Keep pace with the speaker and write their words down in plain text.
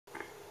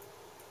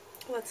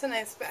Well, that's a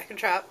nice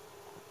backdrop.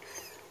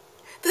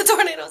 The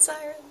tornado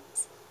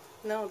sirens.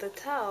 No, the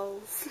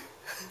towels.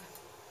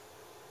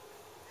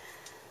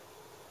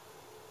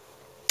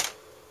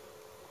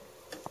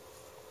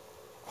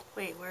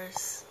 Wait,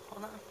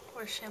 hold on,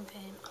 where's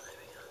champagne? Oh, there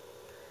we go.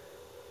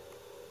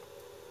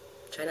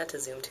 Try not to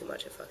zoom too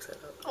much, it fucks it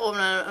up. Oh,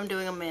 no, I'm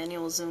doing a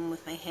manual zoom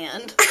with my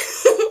hand.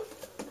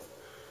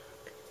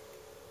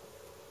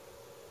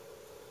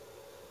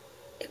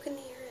 You can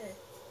hear it.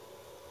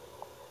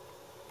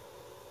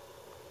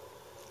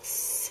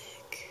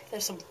 Sick.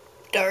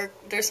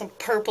 There's some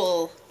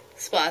purple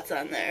spots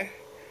on there.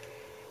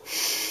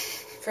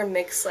 For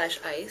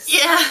mix/ice?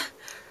 Yeah!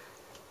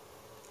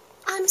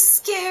 I'm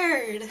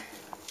scared.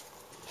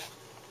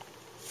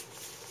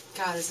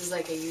 God, this is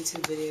like a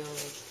YouTube video,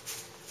 like,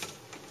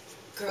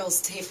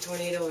 girls tape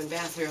tornado in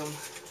bathroom.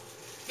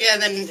 Yeah,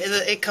 and then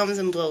it comes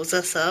and blows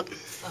us up.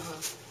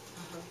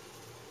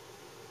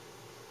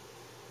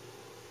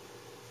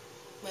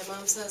 My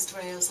mom says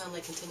tornadoes sound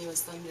like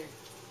continuous thunder.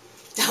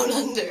 Down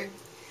under.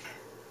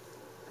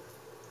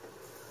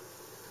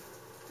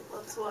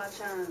 Let's watch,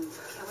 can't we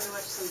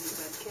watch some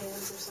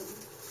webcams or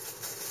something?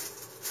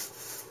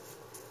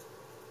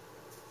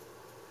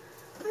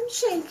 I'm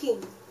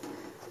shaking.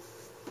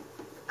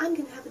 I'm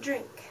gonna have a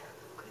drink.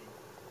 Okay.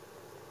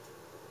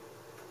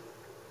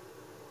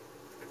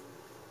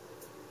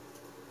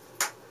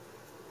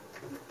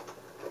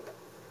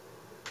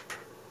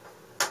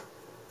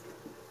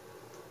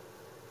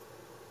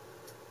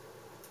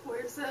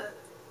 Where's that?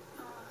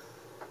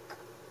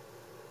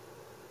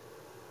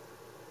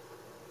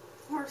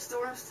 More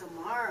storms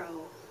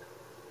tomorrow.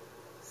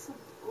 Some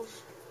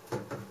bullshit.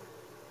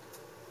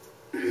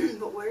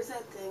 But where's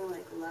that thing,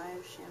 like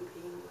live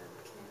champagne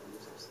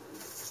webcams or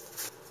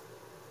something?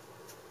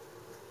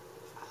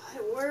 Oh,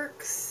 it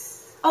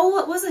works. Oh,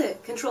 what was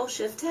it?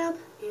 Control-Shift-Tab?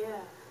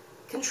 Yeah.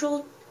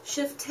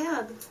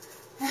 Control-Shift-Tab.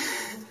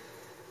 It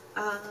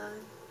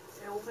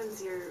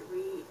reopens your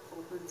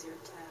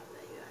tab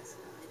that you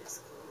accidentally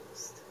just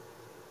closed.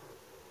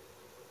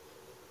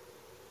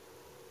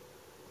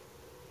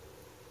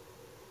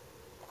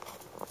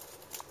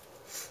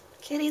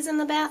 Kitty's in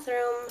the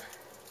bathroom.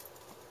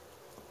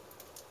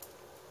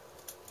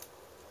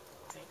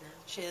 Right now.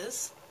 She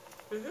is?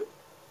 Mm-hmm.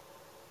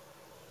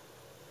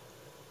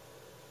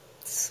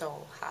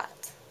 So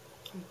hot.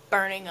 I'm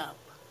burning up.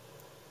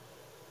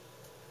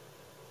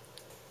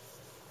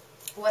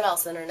 What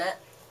else, Internet?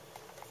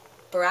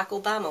 Barack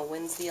Obama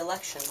wins the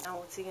election. Now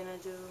what's he gonna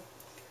do?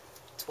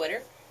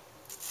 Twitter?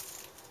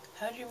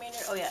 How'd you meet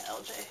her? Oh yeah,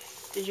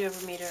 LJ. Did you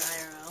ever meet her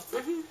IRL?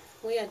 Mm-hmm.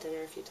 We had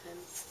dinner a few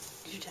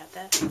times. Did you tap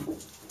that?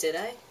 Did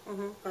I?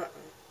 Mm-hmm.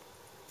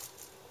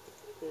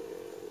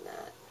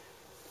 Not.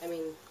 I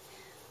mean,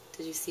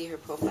 did you see her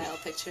profile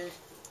picture?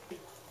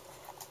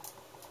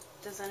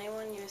 Does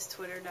anyone use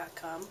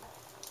Twitter.com?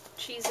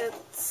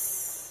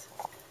 Cheez-Its.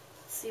 Let's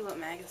see what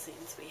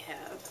magazines we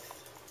have.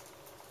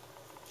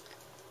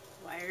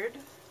 Wired,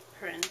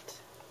 Print.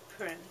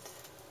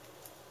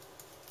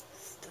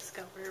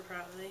 Discover,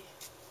 probably.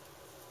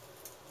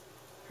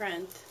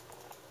 Print.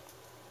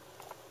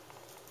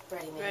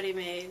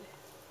 Ready-made.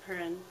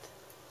 Print.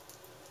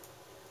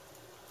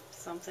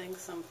 Something,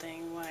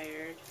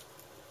 Wired.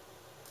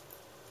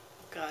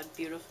 God,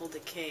 Beautiful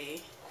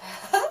Decay.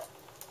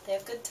 They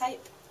have good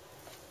type.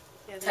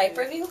 Yeah, Type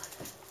review?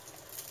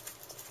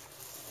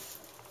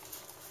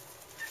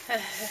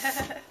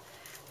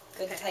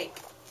 Good Okay. type.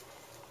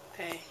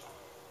 Okay.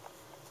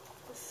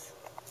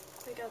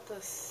 We got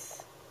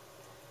this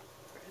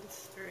for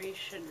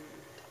inspiration.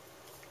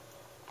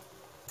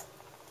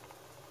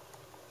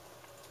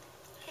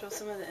 Show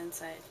some of the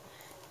inside.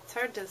 It's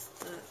hard to. I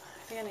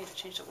think I need to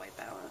change the white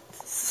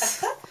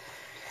balance.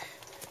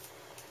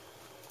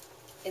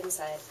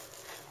 Inside.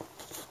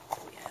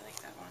 Yeah, I like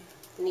that one.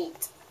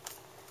 Neat.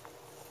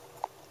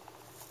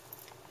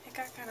 It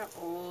got kind of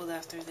old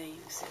after they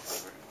used it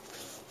over and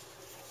over.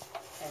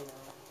 I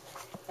know.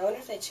 I wonder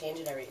if they change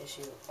it every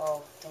issue.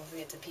 Oh, don't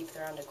forget to peep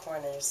around the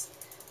corners.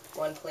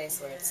 One place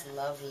where it's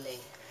lovely.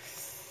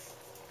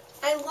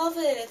 I love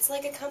it. It's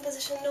like a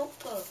composition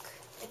notebook.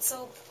 It's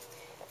so...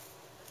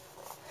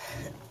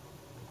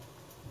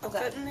 Okay.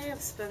 Couldn't they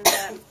have spent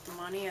that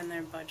money and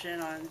their budget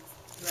on,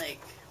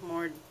 like,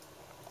 more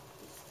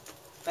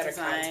Better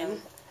design?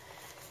 content.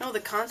 No,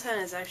 the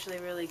content is actually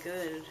really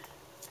good.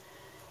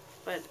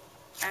 But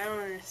I don't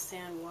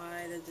understand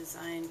why the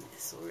design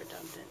is so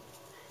redundant.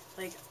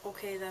 Like,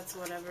 okay, that's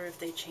whatever if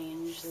they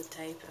change the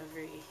type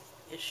every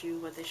issue,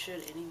 but they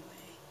should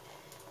anyway.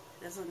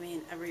 It doesn't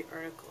mean every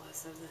article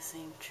has to have the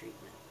same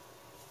treatment.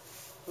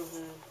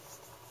 Mm-hmm.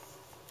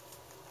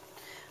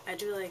 I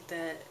do like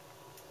that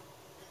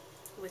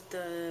with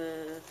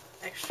the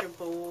extra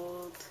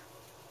bold,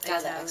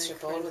 Got the extra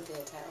bold with the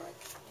italic.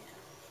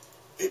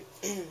 Yeah.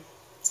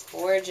 It's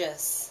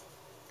gorgeous.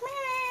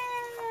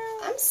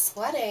 I'm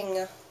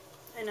sweating.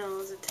 I know,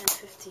 is it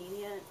 10:15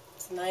 yet?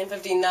 It's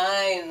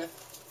 9:59.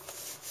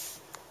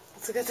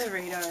 Let's look at the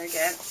radar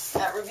again.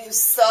 That review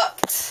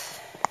sucked.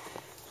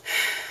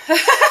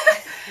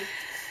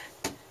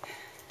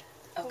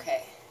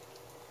 Okay.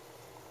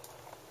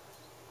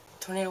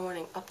 tornado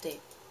warning update.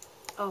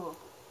 Oh,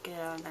 get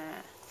on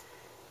that.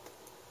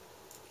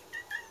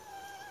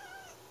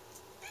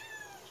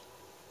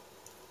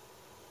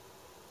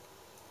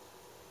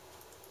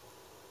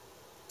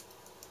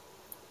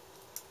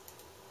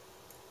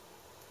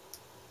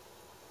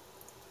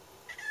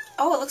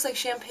 Oh, it looks like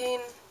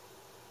Champaign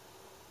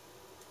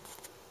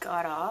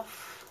got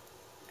off.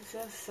 It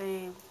says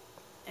say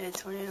a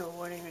tornado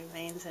warning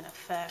remains in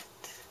effect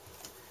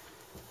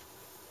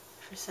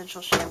for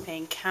Central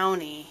Champaign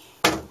County.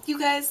 You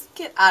guys,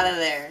 get out of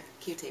there.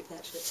 Q-tape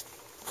that shit.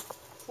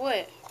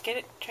 What? Get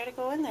it? Try to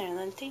go in there,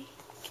 Linty.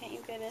 Can't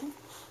you get in?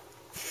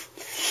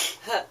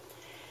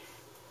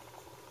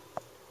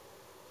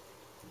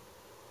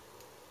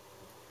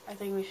 I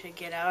think we should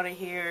get out of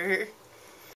here.